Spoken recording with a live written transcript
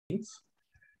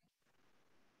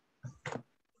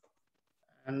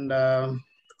And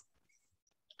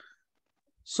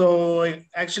so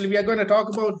actually we are going to talk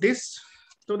about this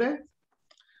today.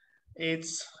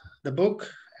 It's the book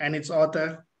and its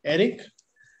author, Erich.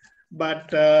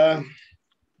 But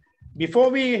before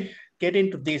we get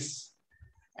into this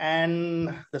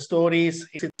and the stories,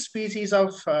 it's a species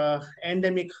of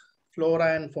endemic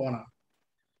flora and fauna,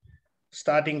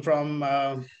 starting from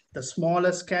the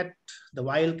smallest cat, the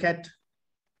wild cat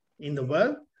in the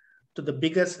world, to the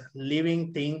biggest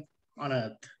living thing on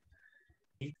earth.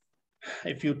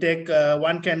 If you take,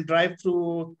 one can drive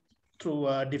through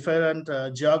different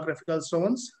geographical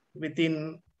zones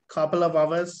within a couple of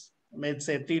hours, let's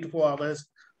say 3 to 4 hours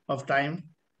of time,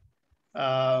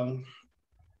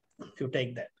 if you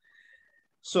take that.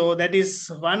 So that is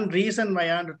one reason why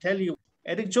I want to tell you.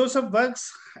 Erich Joseph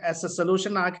works as a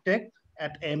solution architect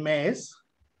at MAS,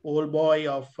 Old Boy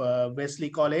of Wesley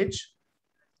College,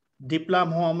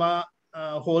 diploma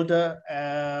holder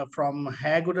from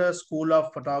Haggoda School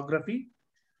of Photography.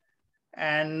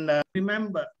 And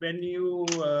remember when you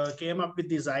came up with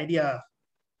this idea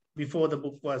before the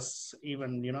book was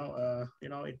even,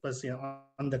 it was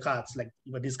on the cards, like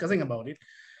you were discussing about it.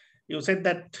 You said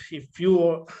that if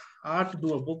you are to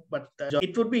do a book, but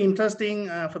it would be interesting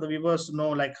for the viewers to know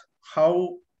like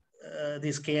how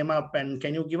this came up, and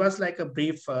can you give us like a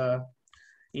brief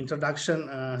introduction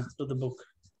to the book?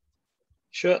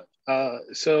 Sure.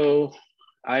 So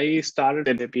I started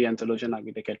therapy and solution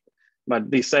architect, but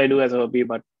this I do as a hobby,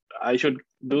 but I should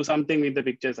do something with the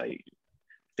pictures I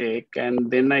take.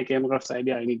 And then I came across the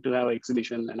idea I need to have an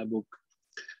exhibition and a book.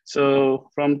 So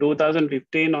from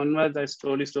 2015 onwards, I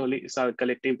slowly started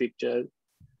collecting pictures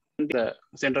from the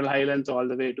Central Highlands all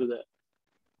the way to the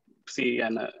sea.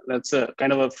 And that's a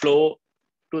kind of a flow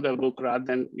to the book rather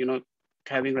than,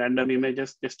 having random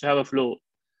images, just to have a flow,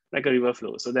 like a river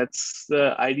flow. So that's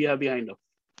the idea behind of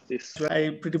this.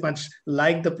 I pretty much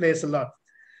like the place a lot.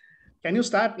 Can you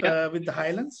start with the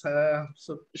Highlands?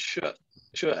 Sure.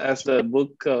 As the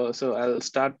book, so I'll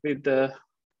start with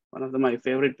one of my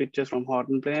favorite pictures from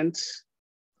Horton Plains.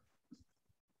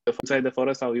 Inside the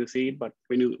forest, how you see it, but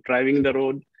when you're driving the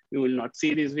road, you will not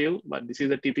see this view. But this is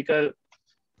a typical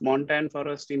mountain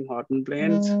forest in Horton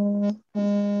Plains.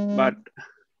 But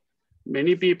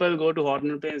many people go to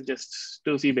Horton Plains just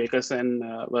to see Bakers and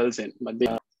Wellsend. But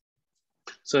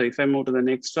so if I move to the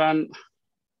next one.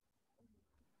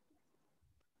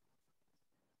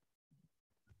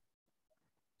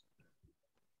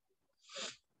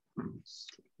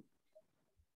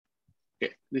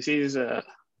 Okay, this is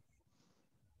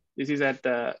at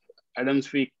Adams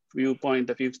Peak viewpoint,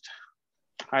 the 5th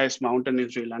highest mountain in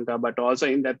Sri Lanka. But also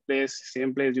in that place,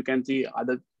 same place, you can see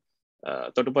other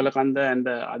Totupalakanda and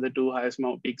the other 2 highest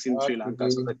peaks in Sri Lanka.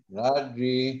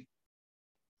 Ruddy.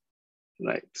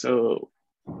 Right. So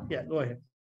yeah, go ahead.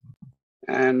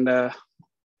 And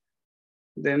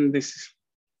then this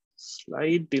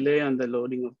slight delay on the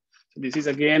loading of. So this is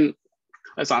again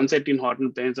a sunset in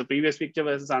Horton Plains. The previous picture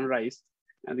was a sunrise,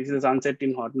 and this is a sunset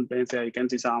in Horton Plains. Here you can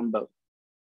see Sambal.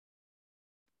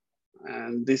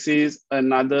 And this is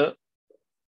another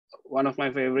one of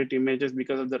my favorite images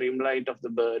because of the rim light of the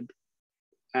bird.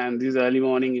 And this is early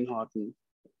morning in Horton.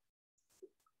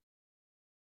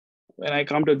 When I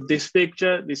come to this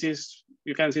picture, this is,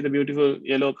 you can see the beautiful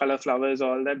yellow color flowers,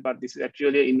 all that, but this is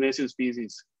actually an invasive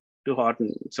species to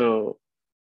Horton. So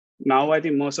now I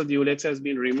think most of the ulex has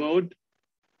been removed,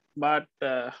 but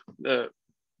the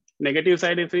negative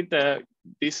side of it,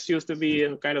 this used to be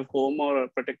a kind of home or a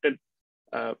protected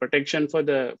protection for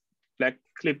the black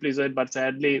clip lizard, but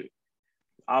sadly,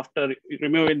 after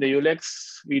removing the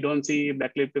ulex, we don't see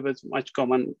black clip lizards much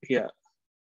common here.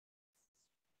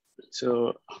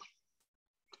 So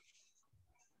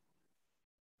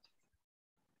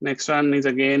next one is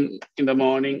again in the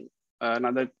morning,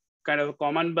 another kind of a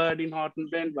common bird in Horton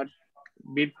Plain, but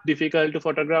a bit difficult to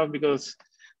photograph because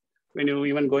when you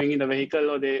even going in the vehicle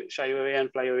or they shy away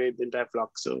and fly away the entire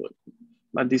flock. So,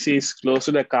 but this is close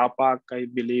to the car park. I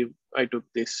believe I took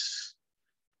this.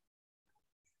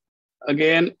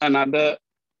 Again, another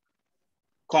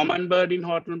common bird in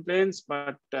Horton Plains,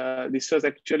 but this was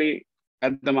actually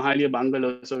at the Mahalia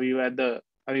bungalow. So we were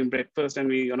having breakfast, and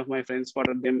one of my friends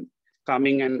spotted them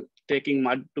coming and taking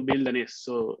mud to build a nest.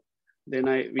 So then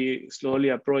we slowly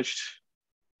approached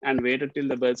and waited till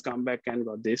the birds come back and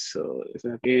got this. So it's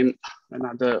again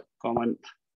another common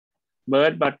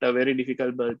bird, but a very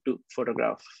difficult bird to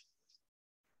photograph.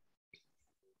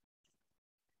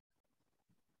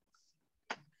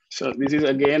 So this is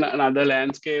again another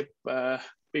landscape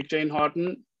picture in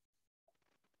Horton.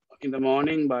 in the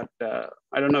morning, but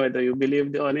I don't know whether you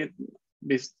believe on it.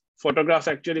 This photograph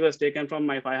actually was taken from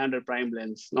my 500 prime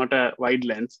lens, not a wide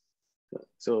lens.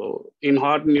 So in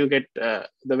Horton, you get the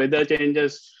weather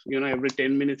changes, every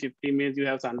 10 minutes, 15 minutes, you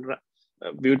have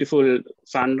beautiful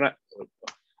sunrise.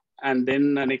 And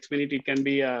then the next minute it can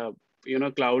be,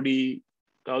 cloudy,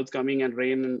 clouds coming and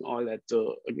rain and all that.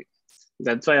 So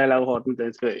that's why I love Horton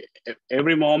lens.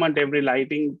 Every moment, every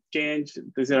lighting change,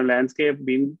 this is a landscape,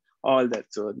 wind, all that.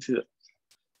 So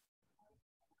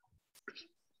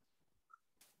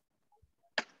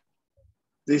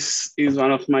this is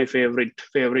one of my favorite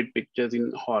pictures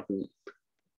in Horton.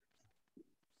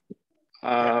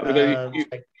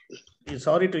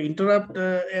 Sorry to interrupt,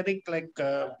 Eric.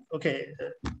 Okay,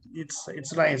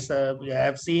 it's nice. We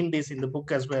have seen this in the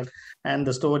book as well, and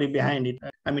the story behind it.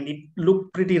 I mean, it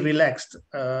looked pretty relaxed,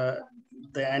 the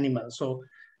animal. So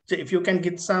if you can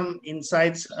get some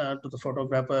insights to the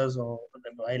photographers or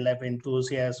the wildlife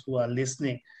enthusiasts who are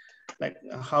listening, like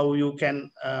how you can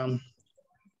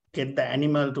get the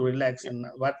animal to relax and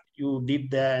what you did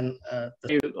there. And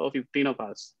 15 of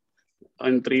us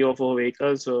on 3 or 4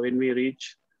 vehicles. So when we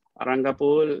reach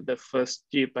Arangapur, the first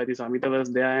jeep, I think Samita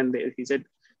was there, and he said,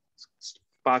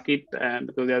 park it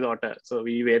because there's otter. So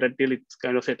we waited till it's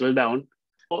kind of settled down.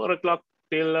 4 o'clock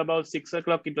till about 6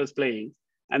 o'clock, it was playing.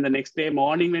 And the next day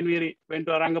morning, when we went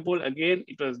to Arangapur, again,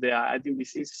 it was there. I think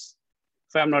this is,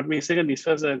 if I'm not mistaken, this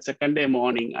was the second day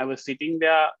morning. I was sitting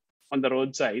there on the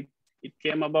roadside. It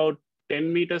came about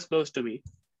 10 meters close to me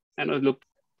and was looked.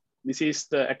 This is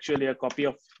actually a copy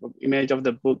of image of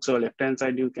the book. So left-hand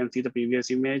side, you can see the previous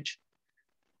image.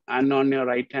 And on your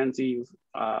right-hand, see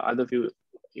other few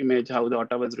image, how the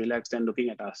otter was relaxed and looking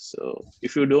at us. So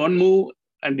if you don't move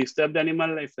and disturb the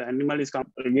animal, if the animal is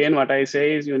again, what I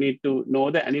say is you need to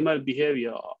know the animal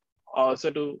behavior,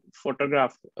 also to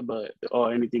photograph a bird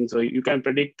or anything. So you can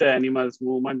predict the animal's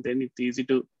movement, then it's easy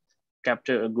to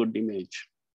capture a good image.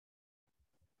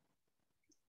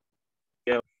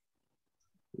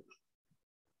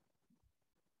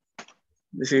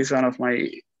 This is one of my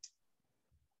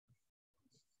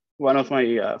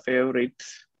favorite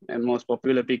and most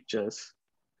popular pictures.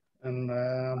 And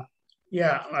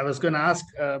yeah, I was going to ask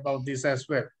about this as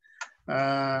well.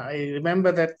 I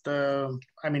remember that,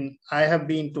 I mean, I have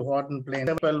been to Horton Plains.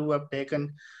 People who have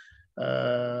taken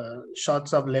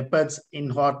shots of leopards in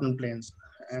Horton Plains,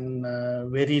 and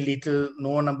very little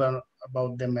known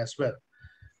about them as well.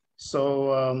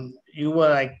 So you were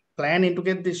like planning to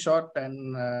get this shot,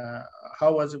 and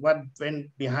how was it? What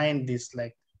went behind this?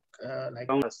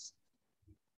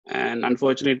 And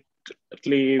unfortunately,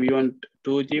 we went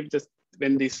 2 jeeps. Just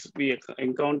when we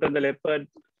encountered the leopard,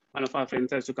 one of our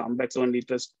friends has to come back. So only it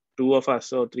was 2 of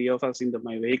us or 3 of us in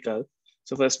my vehicle.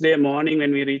 So first day morning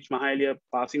when we reached Mahalia,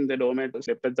 passing the domet,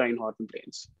 leopards are in Horton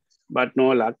Plains. But no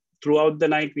luck. Throughout the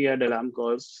night, we had alarm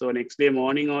calls. So next day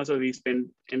morning also, we spent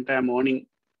entire morning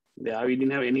there. We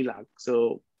didn't have any luck.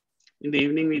 So in the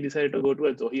evening, we decided to go to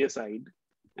a Zohia side.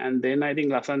 And then I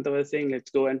think Lasanta was saying,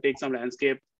 let's go and take some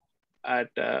landscape. At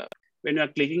when you are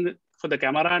clicking for the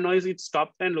camera noise, it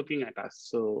stopped and looking at us.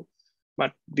 So,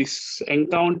 but this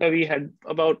encounter we had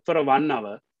about for 1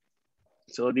 hour.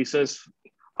 So this was,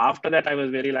 after that, I was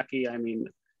very lucky. I mean,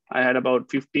 I had about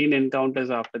 15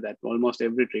 encounters after that, almost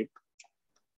every trip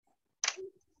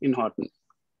in Horton.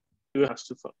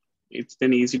 It's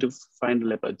then easy to find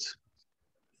leopards.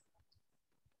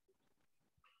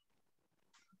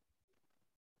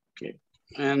 Okay,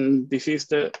 and this is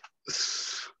the,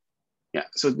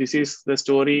 so this is the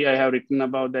story I have written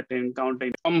about that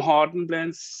encounter. From Horton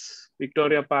Plains,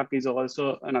 Victoria Park is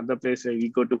also another place where we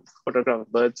go to photograph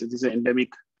birds. It is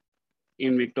endemic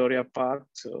in Victoria Park.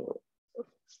 So,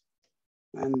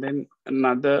 and then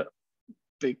another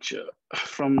picture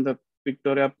from the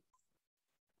Victoria.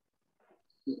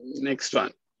 Next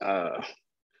one,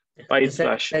 Pied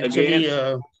Thrush. Actually,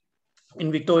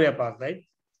 in Victoria Park, right?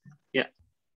 Yeah.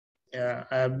 Yeah,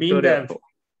 I've been there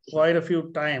quite a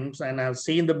few times and I've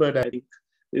seen the bird. I think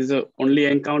this is the only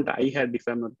encounter I had, if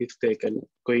I'm not mistaken,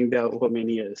 going there over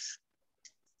many years.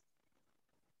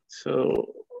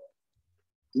 So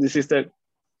this is the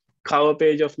cover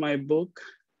page of my book,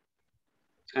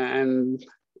 and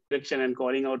direction and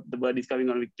calling out the bird is coming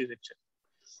on victory section.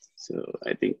 So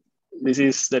I think this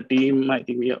is the team. I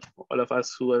think we are all of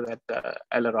us who were at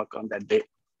Alarock on that day.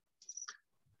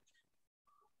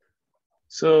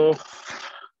 So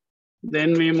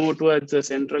then we move towards the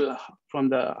central, from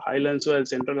the highlands to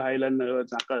central highland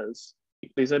towards Knuckles.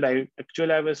 They said, I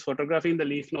was photographing the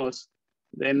leaf nose.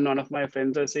 Then one of my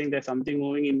friends was saying there's something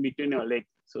moving in between your legs.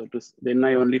 So then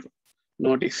I only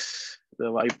noticed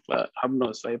the hub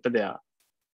nose viper there.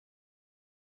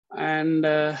 And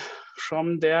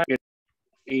from there,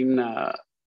 in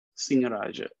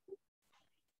Singaraja.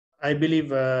 I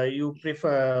believe you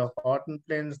prefer Horton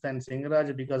plains than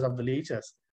Singaraja because of the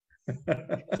leeches.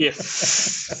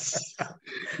 Yes.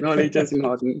 No leeches in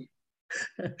Horton.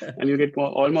 And you get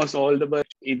almost all the birds.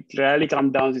 It rarely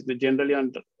comes down. It's generally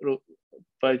on the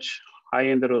perch high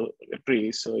in the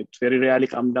trees. So it very rarely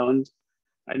come down.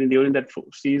 I think during that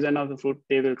season of the fruit,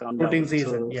 they will come Fruiting down.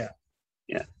 season, So, yeah.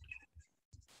 Yeah.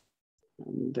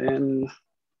 And then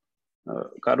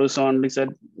Karuson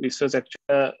said this was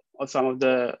actually some of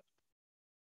the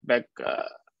back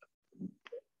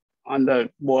on the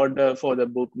border for the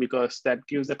book, because that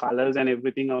gives the colors and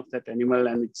everything of that animal.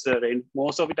 And it's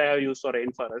most of it I have used for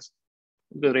rainforest.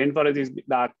 The rainforest is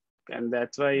dark, and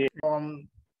that's why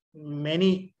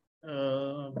many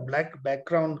black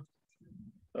background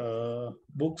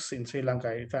books in Sri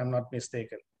Lanka, if I'm not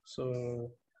mistaken.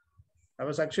 So I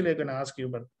was actually going to ask you,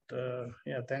 but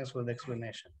yeah, thanks for the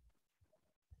explanation.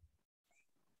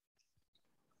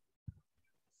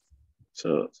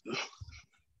 So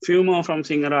few more from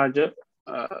Singaraja.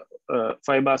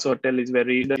 5 Bars Hotel is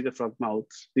very the frog mouth.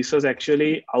 This was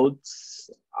actually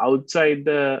outside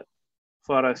the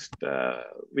forest.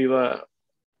 We were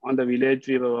on the village,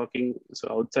 we were walking. So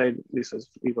outside, we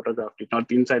photographed it,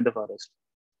 not inside the forest.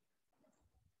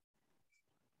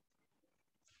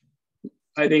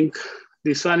 I think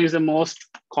this one is the most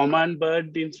common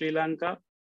bird in Sri Lanka.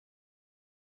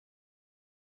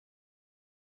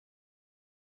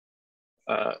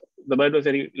 The bird was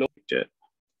very low picture.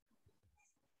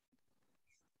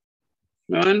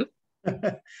 And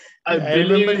I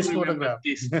remember this remember photograph.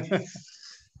 This.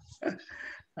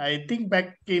 I think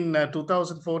back in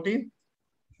 2014,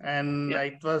 and Yeah.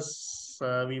 it was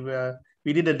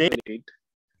we did a date.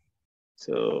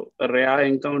 So a rare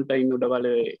encounter in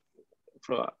Udawalawe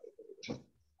for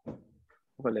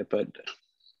a leopard.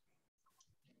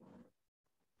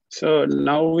 So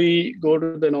now we go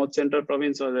to the North Central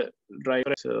province or the dry.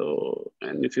 So,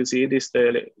 and if you see this,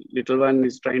 the little one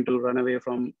is trying to run away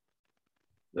from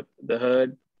the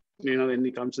herd, when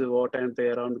he comes to the water and play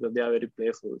around, because they are very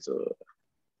playful. So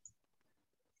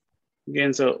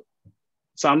again, so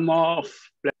some of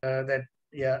that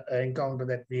encounter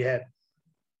that we had.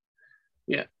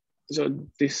 Yeah. So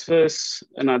this was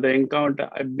another encounter.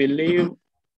 I believe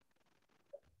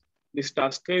this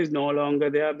tusker is no longer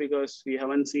there because we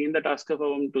haven't seen the tusker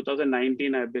from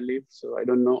 2019, I believe. So I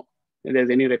don't know if there's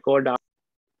any record.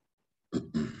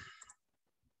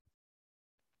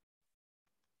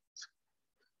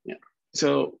 Yeah.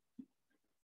 So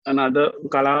another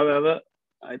Kalawava,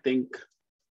 I think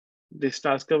this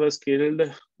tusker was killed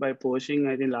by poaching,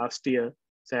 I think last year,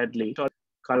 sadly.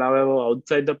 Kalawava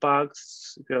outside the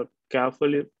parks, if you're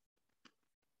careful,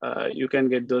 you can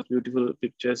get those beautiful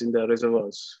pictures in the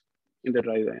reservoirs, in the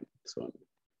dry land. So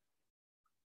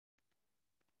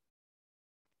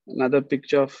another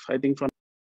picture of, I think, from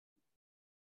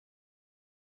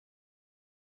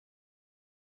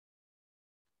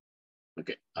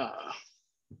okay,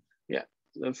 yeah,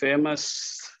 the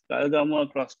famous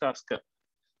Galgamo cross tusker.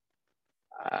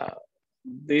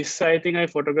 This I think I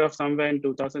photographed somewhere in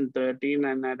 2013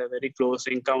 and had a very close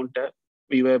encounter.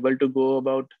 We were able to go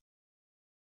about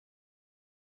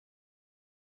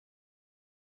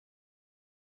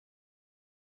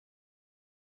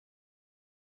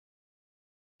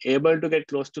able to get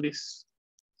close to this.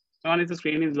 On the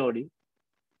screen is loading.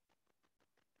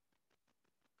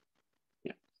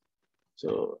 Yeah.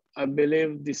 So I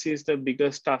believe this is the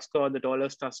biggest tusker or the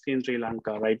tallest tusker in Sri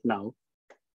Lanka right now.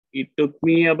 It took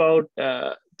me about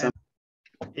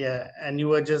yeah, and you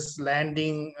were just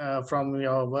landing from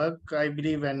your work, I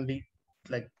believe, and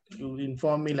you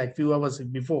informed me like few hours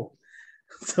before.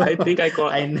 So I think I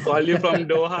called you from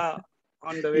Doha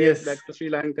on the way back to Sri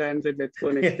Lanka and said, let's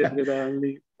go next day together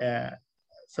only. Yeah.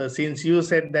 So since you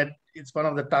said that it's one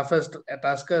of the toughest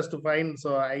tuskers to find,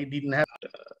 so I didn't have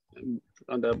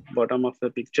on the bottom of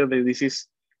the picture. This is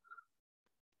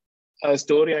a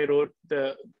story I wrote,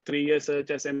 the 3-year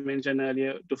search, as I mentioned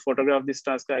earlier, to photograph this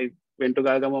tusker. I went to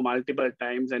Galgamo multiple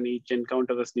times and each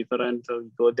encounter was different. So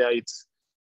we go there,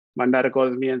 Mandara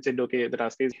calls me and said, okay, the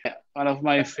tusker is one of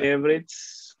my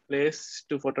favorites place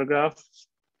to photograph.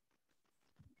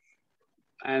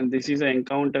 And this is an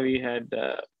encounter we had,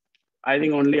 I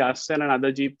think only us and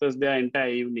another jeep was there entire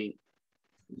evening.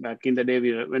 Back in the day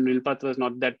when Wilpath was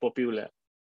not that popular.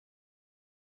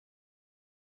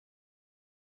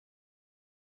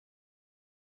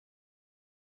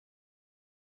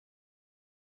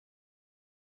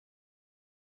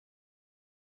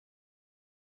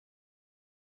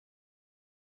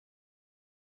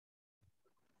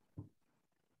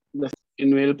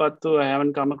 in Velpattu, I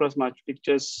haven't come across much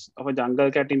pictures of a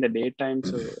jungle cat in the daytime.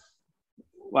 So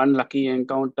one lucky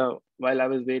encounter while I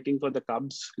was waiting for the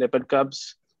cubs, leopard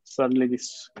cubs, suddenly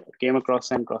this came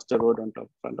across and crossed the road on top in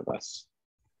front of us.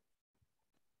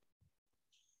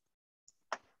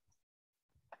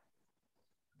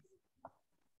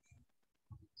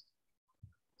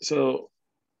 So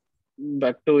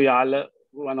back to Yala,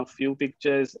 one of few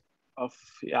pictures of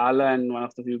Yala and one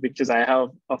of the few pictures I have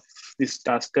of this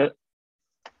tusker.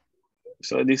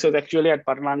 So this was actually at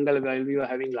Paramangal while we were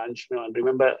having lunch.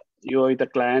 Remember, you were with a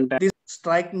client. This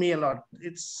struck me a lot.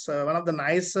 It's one of the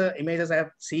nice images I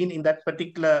have seen in that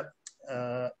particular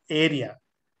area.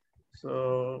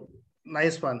 So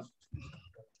nice one.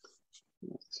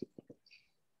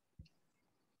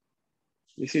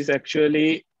 This is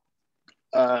actually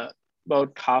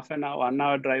about half an hour, 1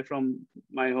 hour drive from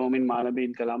my home in Malabi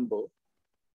in Colombo.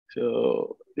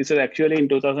 So this is actually in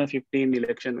 2015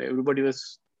 election where everybody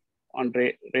was on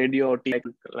radio,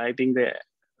 lighting the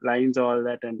lines, all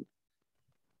that. And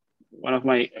one of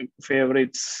my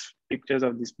favorites pictures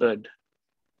of this bird.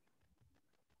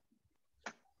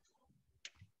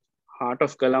 Heart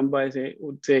of Colombo, I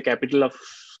would say capital of,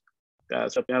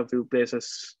 so we have few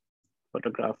places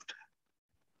photographed.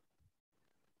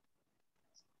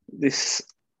 This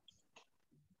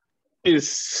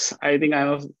is, I think I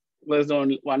was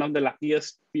one of the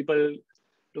luckiest people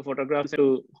to photograph,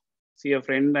 to see a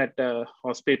friend at a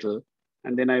hospital.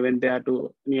 And then I went there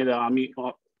to near the army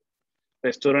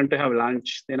restaurant to have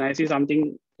lunch. Then I see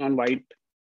something on white,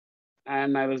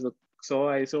 and I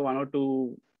saw one or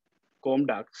two comb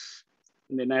ducks.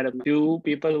 And then I had a few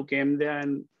people who came there,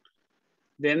 and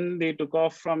then they took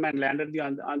off from and landed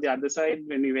on the other side.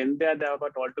 When we went there were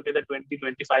about altogether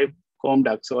 20-25 comb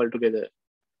ducks altogether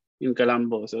in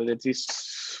Colombo. So that is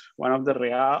one of the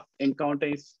rare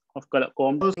encounters of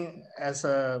comb. As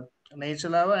a nature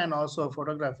lover and also a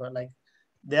photographer, like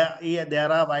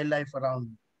there are wildlife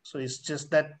around. So it's just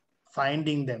that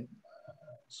finding them.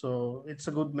 So it's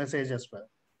a good message as well.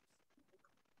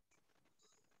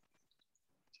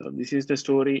 So this is the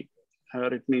story I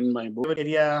have written in my book.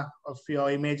 Area of your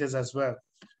images as well.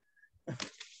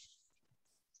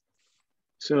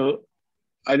 So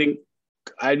I think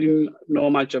I didn't know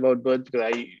much about birds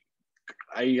because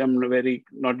I am very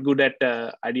not good at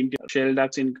identifying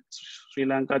shelducks in Sri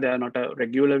Lanka. They are not a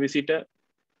regular visitor.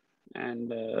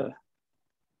 And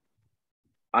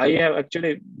I have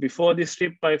actually, before this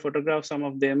trip, I photographed some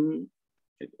of them.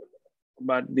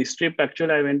 But this trip,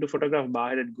 actually, I went to photograph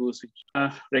bar-headed goose,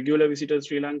 which regular visitors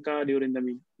Sri Lanka during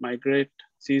the migrate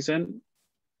season.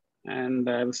 And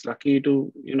I was lucky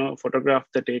to, photograph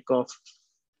the takeoff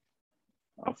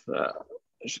of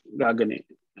Gagane.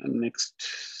 And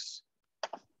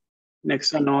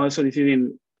next one also, this is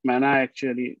in Mana,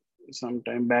 actually, some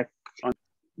time back.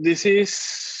 This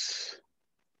is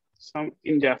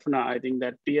in Jaffna. I think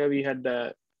that year we had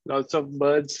lots of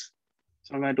birds.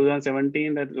 Somewhere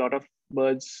 2017, that a lot of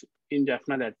birds in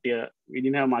Jaffna that year. We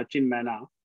didn't have much in Mana.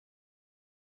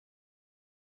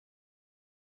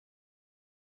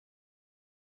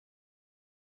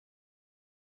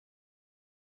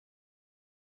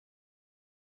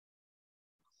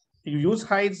 You use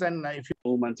hides, and if you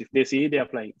movements, if they see, they are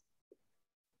flying.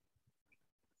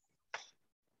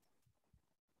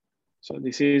 So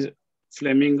this is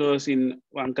flamingos in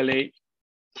Wankale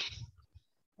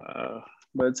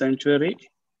bird sanctuary.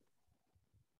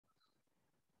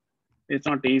 It's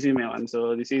not easy, man.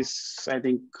 So this is, I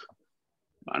think,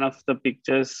 one of the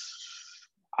pictures.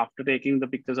 After taking the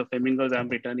pictures of flamingos, I'm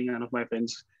returning. One of my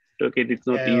friends took it. It's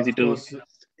not easy to.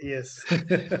 Yes.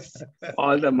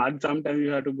 All the mud, sometimes you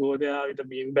have to go there with a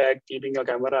beanbag, keeping your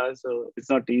camera. So it's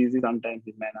not easy sometimes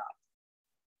in Mana.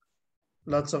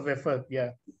 Lots of effort,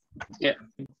 yeah. Yeah.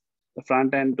 The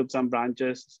front end took some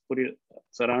branches, put it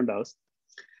surround us.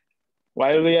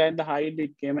 While we are in the height,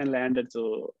 it came and landed.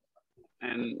 So,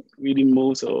 and we didn't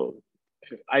move. So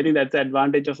I think that's the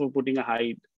advantage of putting a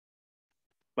hide.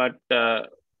 But I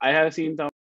have seen some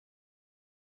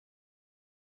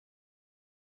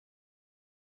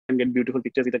and get beautiful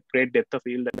pictures with a great depth of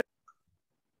field.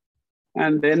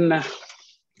 And then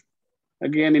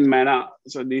again in Mana,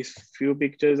 so these few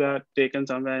pictures are taken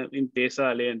somewhere in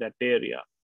Pesa Lane, that area.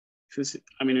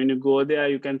 When you go there,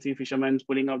 you can see fishermen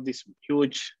pulling out this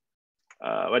huge,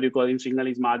 what you call in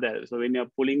Sinhalese madal. So when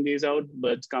you're pulling these out,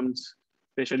 birds comes,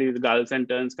 especially the gulls and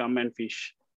terns come and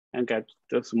fish and catch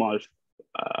the small.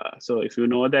 So if you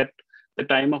know that the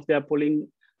time of their pulling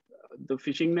the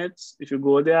fishing nets, if you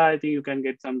go there, I think you can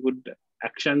get some good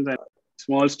actions. And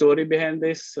small story behind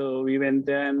this. So we went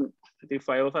there, and I think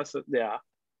 5 of us there,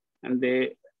 and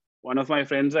they one of my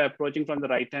friends were approaching from the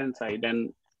right-hand side,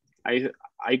 and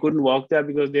I couldn't walk there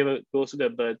because they were close to the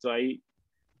bird. So I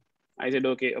said,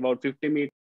 okay, about 50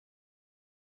 meters.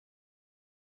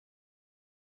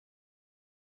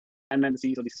 And then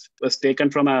see, so this was taken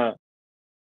from a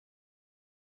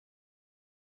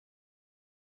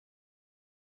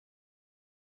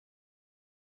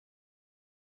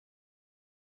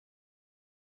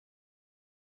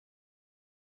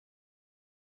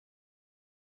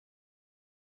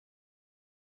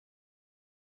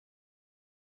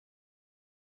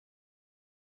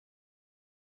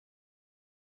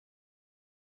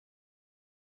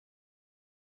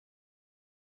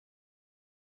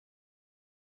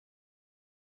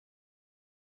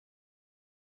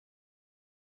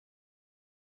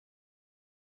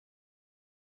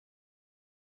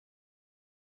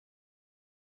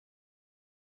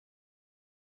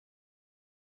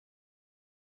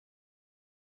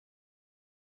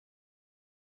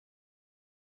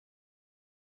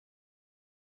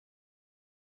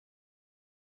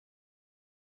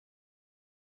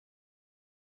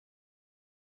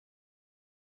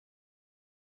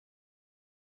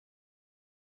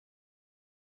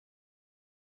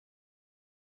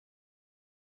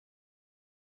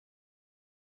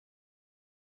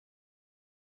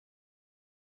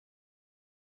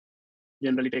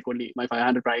generally take only my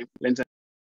 500 prime lens.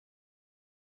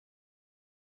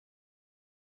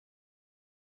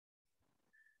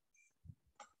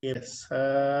 Yes,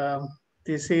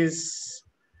 this is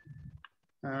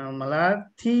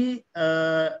Malathi.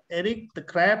 Eric, the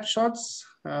crab shots,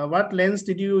 what lens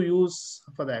did you use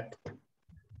for that?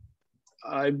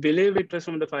 I believe it was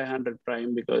from the 500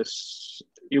 prime, because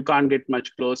you can't get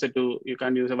much closer you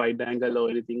can't use a wide angle or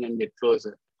anything and get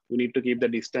closer. You need to keep the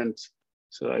distance.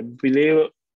 So I believe,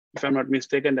 if I'm not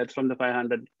mistaken, that's from the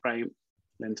 500 prime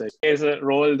lens. There's a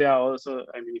roll there also.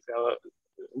 I mean, if you have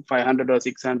a 500 or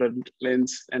 600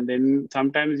 lens, and then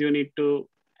sometimes you need to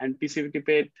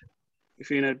anticipate if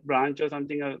you're in a branch or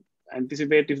something,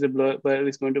 anticipate if the bird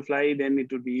is going to fly, then it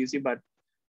would be easy, but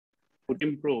put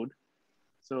improved.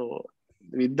 So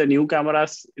with the new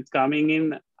cameras, it's coming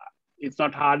in, it's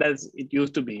not hard as it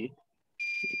used to be.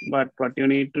 But what you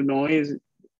need to know is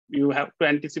you have to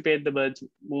anticipate the bird's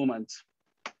movements.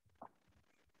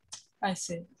 I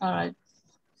see. All right.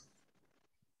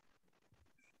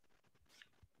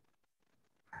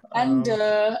 And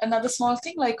another small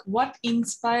thing, like what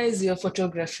inspires your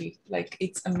photography? Like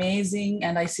it's amazing,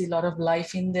 and I see a lot of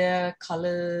life in there,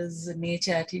 colors,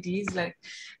 nature activities. Like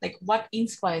what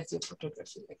inspires your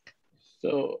photography? Like,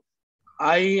 so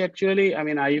I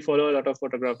follow a lot of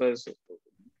photographers.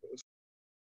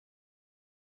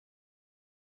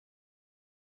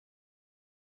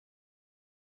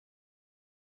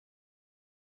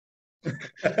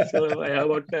 So I have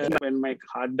when my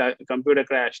computer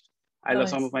crashed, I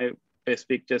lost some of my best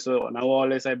pictures. So now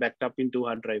always I backed up in 2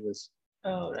 hard drivers.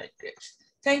 Oh, right, great.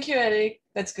 Thank you, Eric.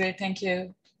 That's great. Thank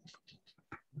you.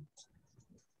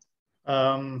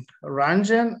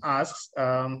 Ranjan asks,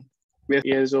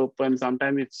 ears open.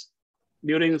 Sometimes it's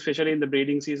during, especially in the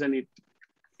breeding season,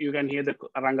 you can hear the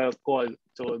aranga call.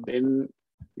 So then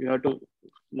you have to,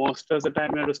 most of the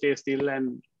time, you have to stay still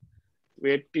and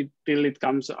wait till it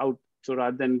comes out. So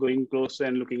rather than going close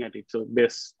and looking at it. So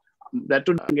best that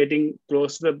would be getting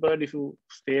close to the bird. If you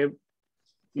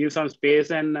give some space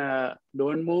and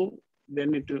don't move,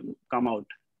 then it will come out.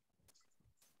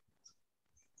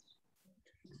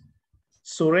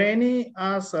 Sureni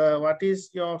asks, what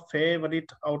is your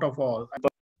favorite out of all?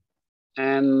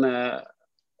 And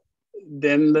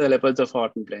then the Leopards of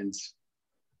Horton plains.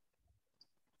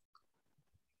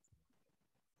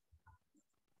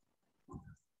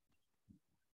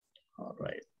 All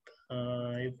right.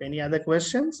 If any other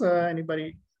questions,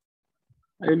 anybody?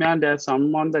 I mean, there's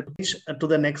someone that to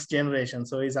the next generation.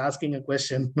 So he's asking a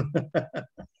question.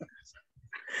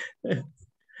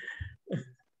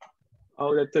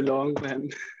 Oh, that's a long plan.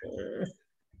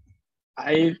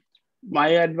 My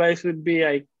advice would be,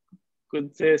 I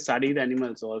could say, study the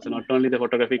animals also, not only the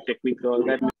photographic techniques, all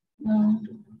that.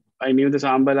 I knew the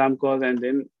Samba Lamb course, and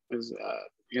then was,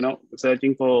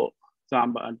 searching for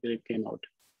Samba until it came out.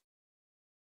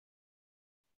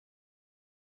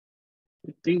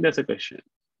 I think that's a question.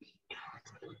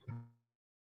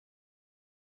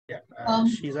 Yeah,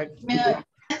 she's like,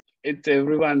 it's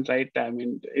everyone, right? I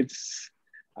mean, it's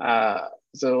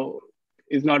so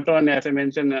it's not on, as I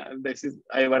mentioned, this is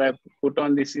what I put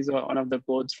on. This is one of the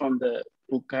quotes from the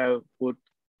book I have put.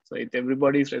 So it's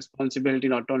everybody's responsibility,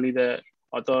 not only the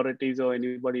authorities or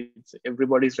anybody. It's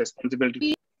everybody's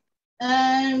responsibility.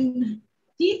 And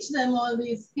teach them all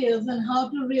these skills and how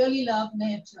to really love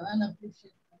nature and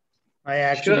appreciate it. I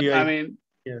actually, sure. I mean,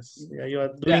 yes, yeah, you are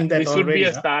doing that this already. Would be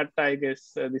a start, I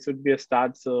guess. This would be a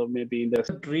start. So maybe in the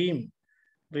dream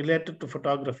related to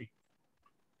photography.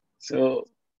 So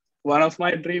one of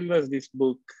my dream was this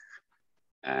book,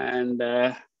 and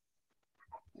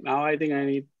now I think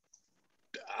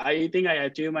I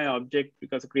achieved my object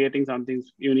because creating something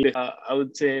unique. I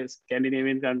would say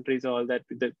Scandinavian countries, all that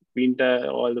with the winter,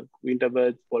 all the winter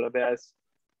birds, polar bears.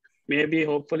 Maybe,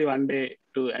 hopefully, one day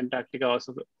to Antarctica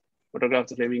also photograph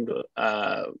the flamingo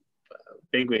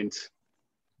penguins.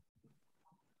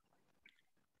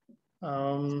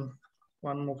 One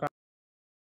more.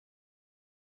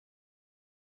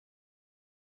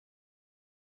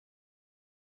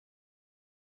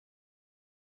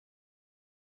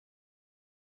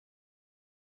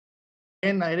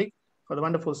 Again, Erich, for the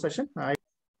wonderful session.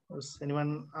 Was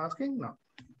anyone asking? No.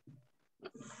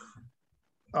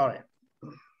 All right.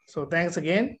 So thanks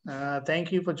again.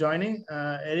 Thank you for joining.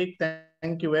 Erich,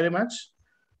 thank you very much.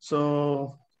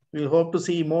 So we'll hope to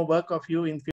see more work of you in future.